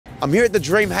I'm here at the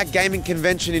Dreamhack Gaming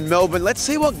Convention in Melbourne. Let's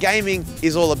see what gaming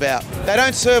is all about. They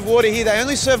don't serve water here, they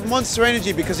only serve Monster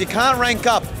Energy because you can't rank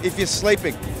up if you're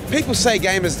sleeping. People say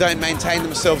gamers don't maintain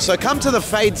themselves, so come to the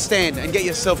Fade stand and get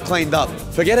yourself cleaned up.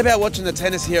 Forget about watching the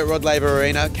tennis here at Rod Laver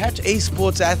Arena. Catch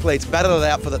esports athletes battle it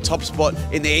out for the top spot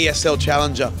in the ESL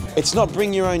Challenger. It's not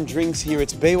bring your own drinks here,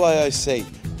 it's BYOC.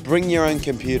 Bring your own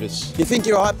computers. You think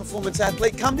you're a high-performance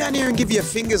athlete? Come down here and give your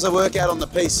fingers a workout on the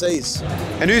PCs.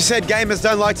 And who said gamers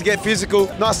don't like to get physical?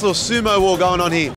 Nice little sumo war going on here.